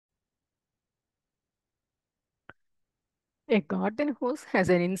A garden hose has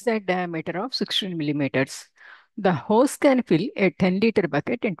an inside diameter of 16 millimeters. The hose can fill a 10-liter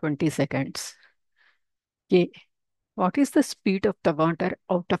bucket in 20 seconds. A. What is the speed of the water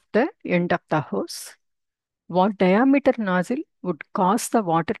out of the end of the hose? What diameter nozzle would cause the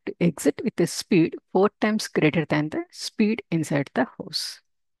water to exit with a speed 4 times greater than the speed inside the hose?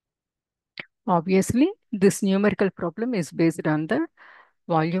 Obviously, this numerical problem is based on the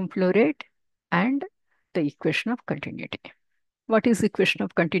volume flow rate and the equation of continuity. What is the equation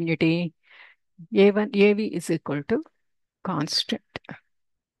of continuity? A1, AV is equal to constant,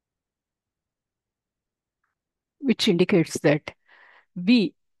 which indicates that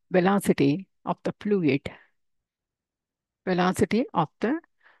V, velocity of the fluid, velocity of the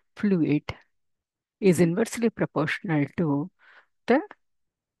fluid is inversely proportional to the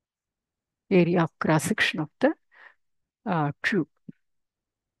area of cross section of the tube.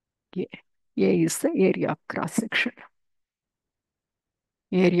 A. A is the area of cross section.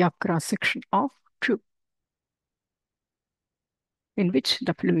 Area of cross section of tube in which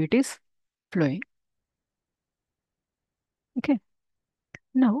the fluid is flowing. Okay.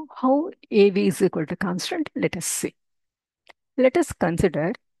 Now, how AV is equal to constant? Let us see. Let us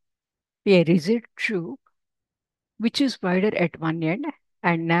consider a rigid tube which is wider at one end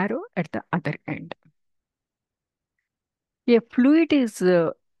and narrow at the other end. A fluid is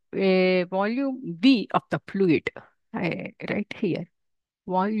a volume V of the fluid. I write here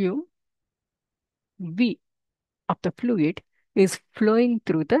volume V of the fluid is flowing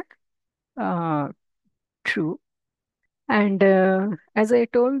through the tube. And as I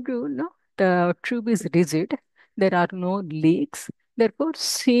told you, no, the tube is rigid. There are no leaks. Therefore,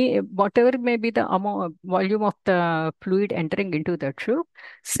 see whatever may be the amount volume of the fluid entering into the tube,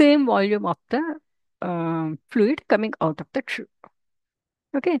 same volume of the fluid coming out of the tube.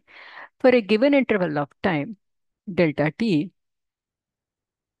 Okay, for a given interval of time, delta t,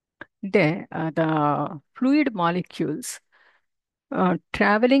 the fluid molecules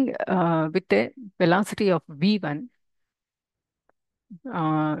traveling with a velocity of v1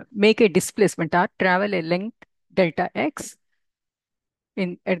 make a displacement or travel a length delta x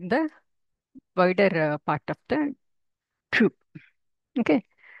in the wider part of the tube. Okay,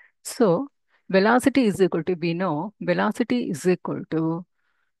 so velocity is equal to, we know velocity is equal to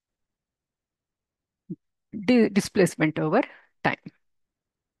displacement over time.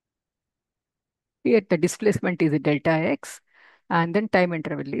 Here the displacement is delta x and then time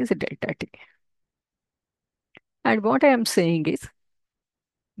interval is delta t. And what I am saying is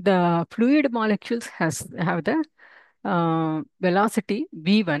the fluid molecules have the velocity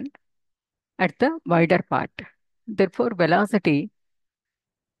v1 at the wider part. Therefore, velocity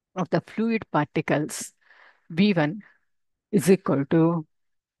of the fluid particles v1 is equal to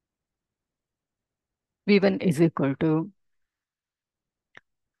v1 is equal to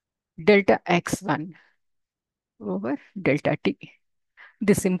delta x1 over delta t.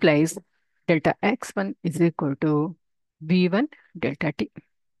 This implies delta x1 is equal to v1 delta t.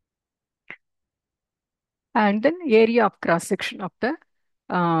 And then area of cross section of the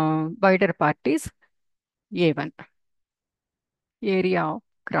wider part is a1. Area of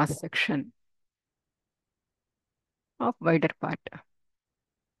cross section of wider part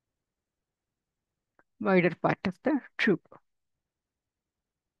of the tube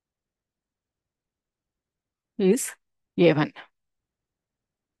is a1.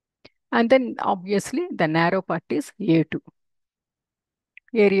 And then obviously the narrow part is a2.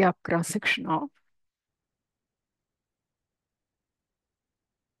 Area of cross section of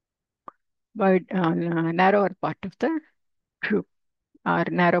narrower part of the tube or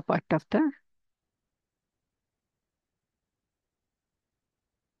narrow part of the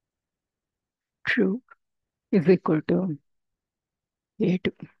tube is equal to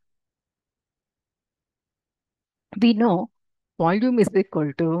a2. We know volume is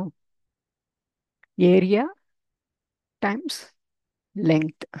equal to area times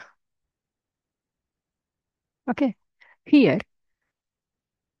length. Okay. Here,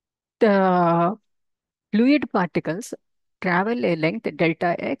 the fluid particles travel a length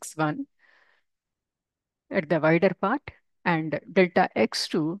delta x1 at the wider part and delta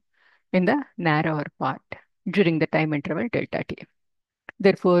x2 in the narrower part during the time interval delta t.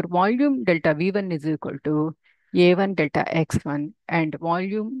 Therefore, volume delta V1 is equal to A1 delta X1 and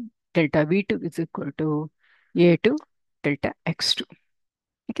volume delta V2 is equal to A2 delta X2.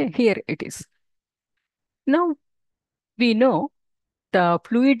 Okay, here it is. Now, we know the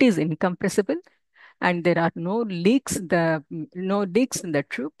fluid is incompressible and there are no leaks in the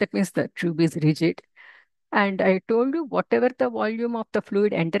tube. That means the tube is rigid. And I told you whatever the volume of the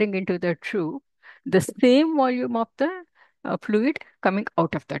fluid entering into the tube, the same volume of the fluid coming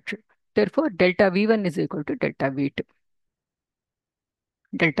out of that tube. Therefore, delta V1 is equal to delta V2.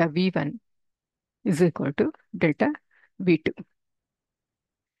 Delta V1 is equal to delta V2.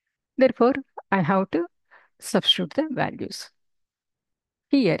 Therefore, I have to substitute the values.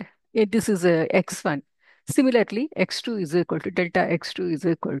 Here, this is x1. Similarly, x2 is equal to delta x2 is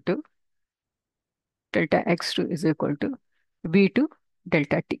equal to delta x2 is equal to V2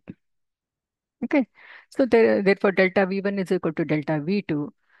 delta T. Okay. So therefore, delta V1 is equal to delta V2.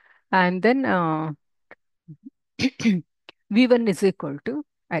 And then V1 is equal to,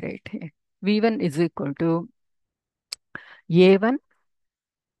 I write here, V1 is equal to A1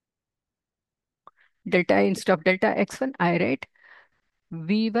 delta, instead of delta x1, I write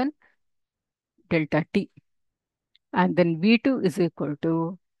V1 delta T. And then V2 is equal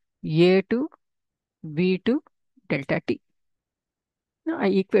to A2 V2 delta T. Now I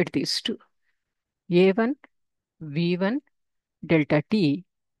equate these two. A1 V1 delta T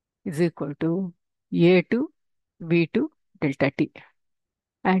is equal to A2 V2 delta T.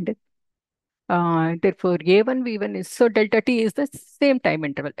 And therefore, A1 V1 is, so delta T is the same time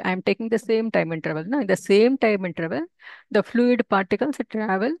interval. I am taking the same time interval. Now, in the same time interval, the fluid particles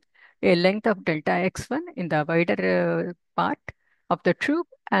travel a length of delta x1 in the wider part of the tube,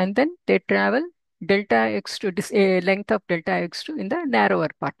 and then they travel delta x2, this a length of delta x2 in the narrower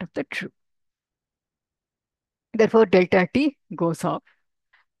part of the tube. Therefore, delta T goes off.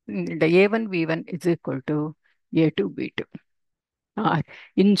 The A1 V1 is equal to A2 V2.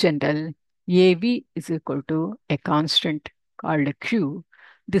 In general, AV is equal to a constant called Q.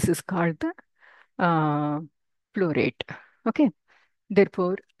 This is called the flow rate. Okay.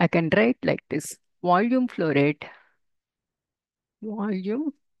 Therefore, I can write like this: volume flow rate,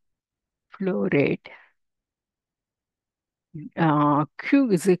 volume flow rate,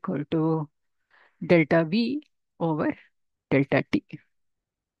 Q is equal to delta V over delta T.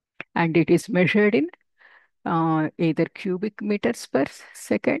 And it is measured in either cubic meters per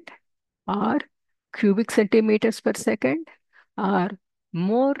second or cubic centimeters per second, or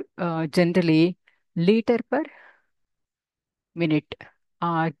more generally liter per minute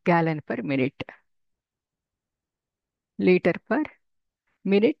or gallon per minute. Liter per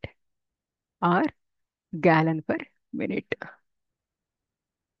minute or gallon per minute.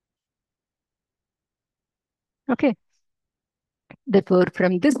 Okay. Therefore,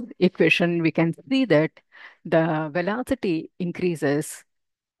 from this equation, we can see that the velocity increases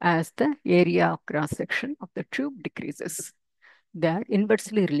as the area of cross section of the tube decreases. They are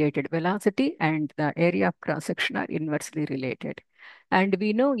inversely related. Velocity and the area of cross section are inversely related. And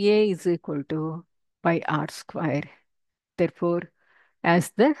we know A is equal to pi r square. Therefore,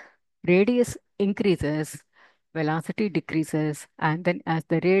 as the radius increases, velocity decreases, and then as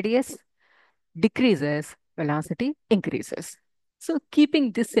the radius decreases, velocity increases. So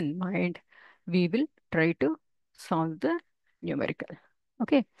keeping this in mind, we will try to solve the numerical.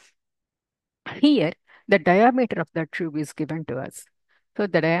 Okay. Here, the diameter of the tube is given to us. So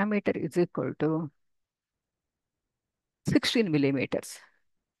the diameter is equal to 16 millimeters.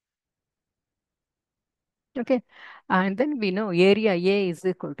 Okay. And then we know area A is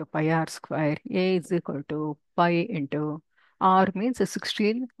equal to pi r square. A is equal to pi into r means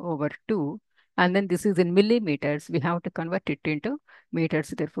 16 over 2. And then this is in millimeters. We have to convert it into meters.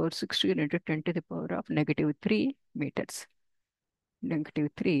 Therefore, 16 into 10 to the power of negative 3 meters. Negative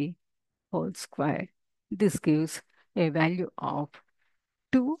 3 whole square. This gives a value of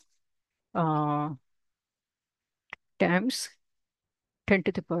 2 uh, times 10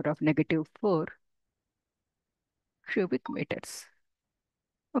 to the power of negative 4 cubic meters.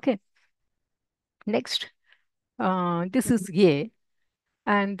 Okay. Next, this is A.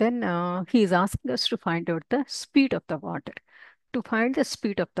 And then he is asking us to find out the speed of the water. To find the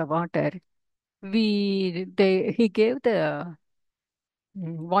speed of the water, he gave the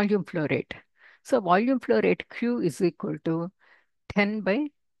volume flow rate. So volume flow rate Q is equal to 10 by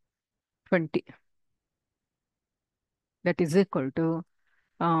 20. That is equal to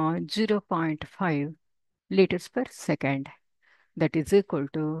 0.5 liters per second. That is equal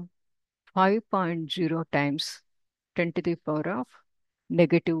to 5.0 times 10 to the power of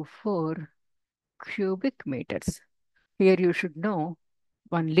negative 4 cubic meters. Here you should know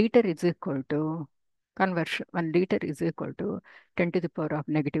 1 liter is equal to conversion. 1 liter is equal to 10 to the power of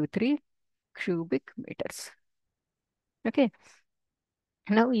negative 3 cubic meters. Okay.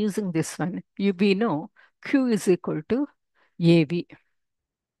 Now using this one, we know Q is equal to AV.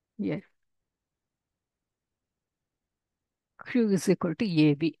 Here, Q is equal to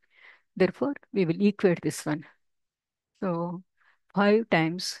AV. Therefore, we will equate this one. So 5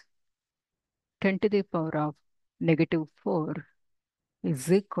 times 10 to the power of negative 4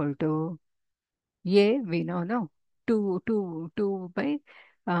 is equal to A, we know, no, 2 by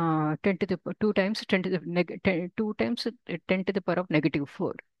 10 to the 2 times 10 to the 2 times 10 to the power of negative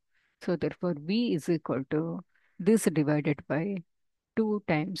 4. So therefore, V is equal to this divided by 2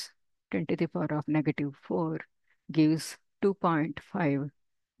 times 10 to the power of negative 4 gives 2.5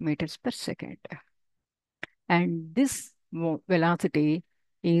 meters per second. And this velocity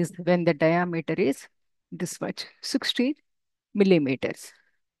is when the diameter is this much, 60 millimeters.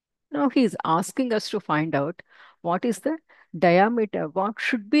 Now he is asking us to find out what is the diameter, what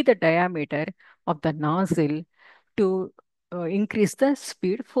should be the diameter of the nozzle to increase the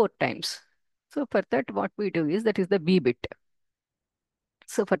speed 4 times. So for that, what we do is that is the B bit.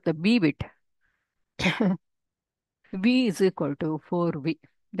 So for the B bit, V is equal to 4V.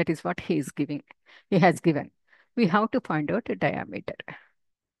 That is what he is giving. He has given. We have to find out the diameter.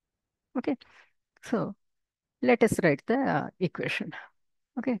 Okay. So let us write the equation.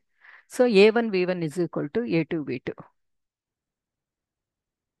 Okay. So A1V1 is equal to A2V2.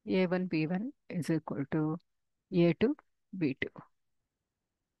 A1V1 is equal to A2V2.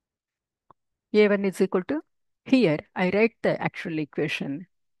 A1 is equal to, here I write the actual equation.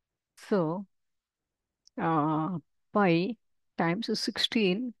 So uh, pi times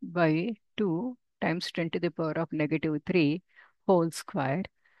 16 by 2 times 10 to the power of negative 3 whole square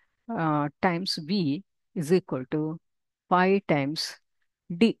times V is equal to pi times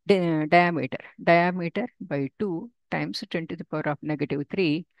diameter. Diameter by 2 times 10 to the power of negative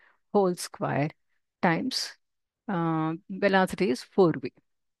 3 whole square times velocity is 4V.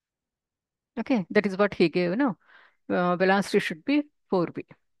 Okay, that is what he gave, no? Velocity should be 4V.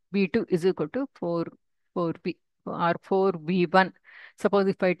 V2 is equal to 4V or 4V1. Suppose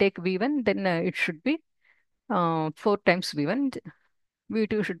if I take V1, then it should be 4 times V1.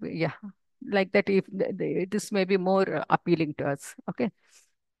 V2 should be, yeah, like that. If this may be more appealing to us. Okay.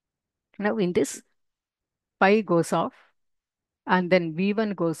 Now in this, pi goes off, and then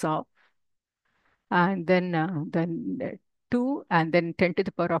V1 goes off, and then 2, and then 10 to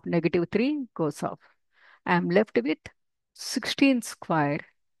the power of negative 3 goes off. I am left with 16 square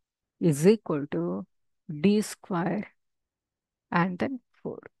is equal to d square and then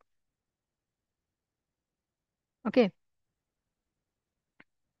 4. Okay,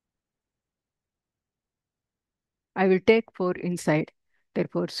 I will take 4 inside.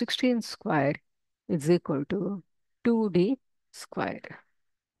 Therefore, 16 square is equal to 2d square.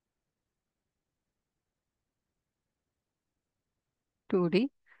 2d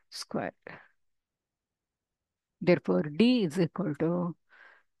square. Therefore, d is equal to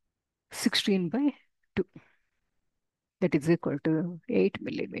 16 by 2. That is equal to 8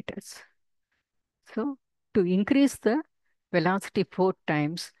 millimeters. So, to increase the velocity 4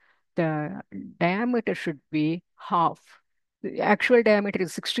 times, the diameter should be half. The actual diameter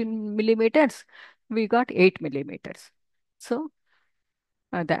is 16 millimeters. We got 8 millimeters. So,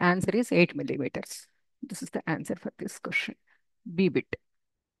 the answer is 8 millimeters. This is the answer for this question. B bit.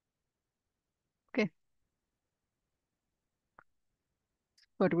 Okay.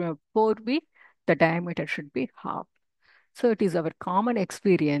 For 4B, the diameter should be half. So it is our common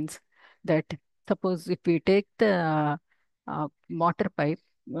experience that suppose if we take the water pipe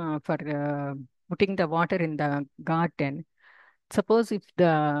for putting the water in the garden, suppose if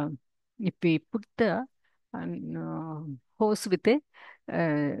we put the hose with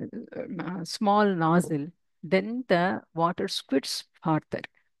a small nozzle, then the water squirts farther.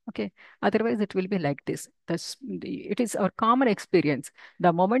 Okay. Otherwise, it will be like this. It is our common experience.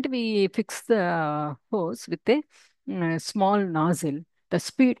 The moment we fix the hose with a small nozzle, the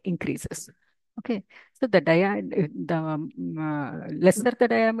speed increases. Okay. So lesser the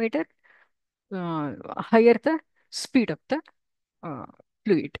diameter, higher the speed of the uh,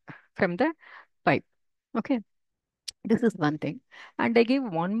 fluid from the pipe. Okay, this is one thing. And I give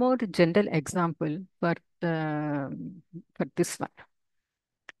one more general example for this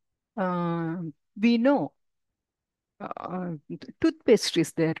one. We know toothpaste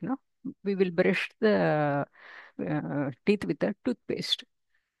is there, no? We will brush the teeth with the toothpaste.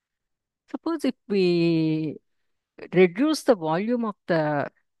 Suppose if we reduce the volume of the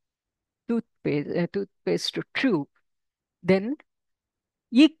toothpaste tube, then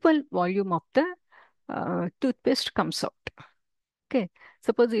equal volume of the toothpaste comes out. Okay,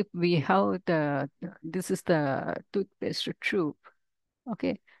 suppose if we have this is the toothpaste tube,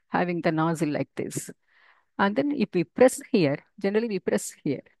 okay, having the nozzle like this. And then if we press here, generally we press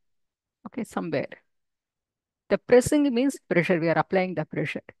here, okay, somewhere. The pressing means pressure, we are applying the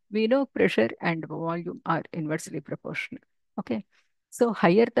pressure. We know pressure and volume are inversely proportional, okay. So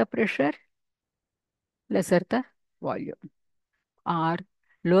higher the pressure, lesser the volume, or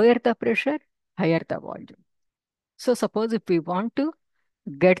lower the pressure, higher the volume. So suppose if we want to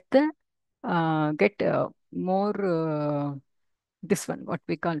get the get more this one what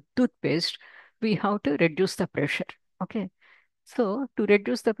we call toothpaste, we have to reduce the pressure. Okay. So to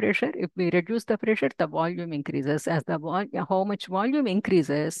reduce the pressure, if we reduce the pressure, the volume increases. As the how much volume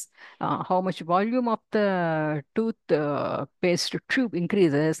increases, how much volume of the tooth paste tube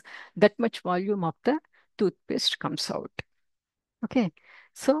increases, that much volume of the toothpaste comes out. Okay.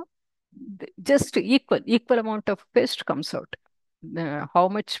 So just equal amount of paste comes out. How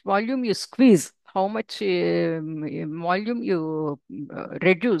much volume you squeeze, how much volume you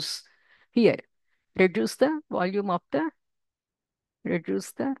reduce here. Reduce the volume of the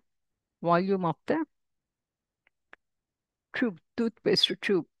reduce the volume of the tube, toothpaste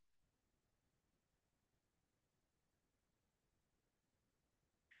tube.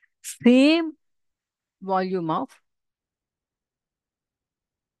 Same volume of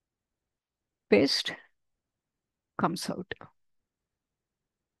paste comes out.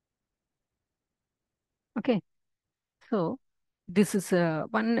 Okay. So this is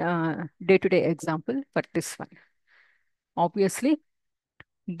one day-to-day example for this one. Obviously,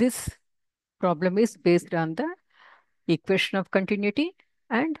 this problem is based on the equation of continuity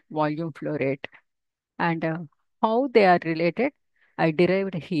and volume flow rate. And how they are related, I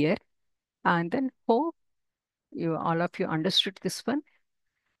derived here. And then hope you all of you understood this one,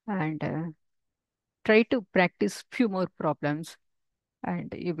 and try to practice few more problems,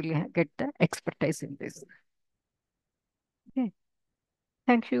 and you will get the expertise in this. Okay.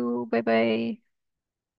 Thank you. Bye bye.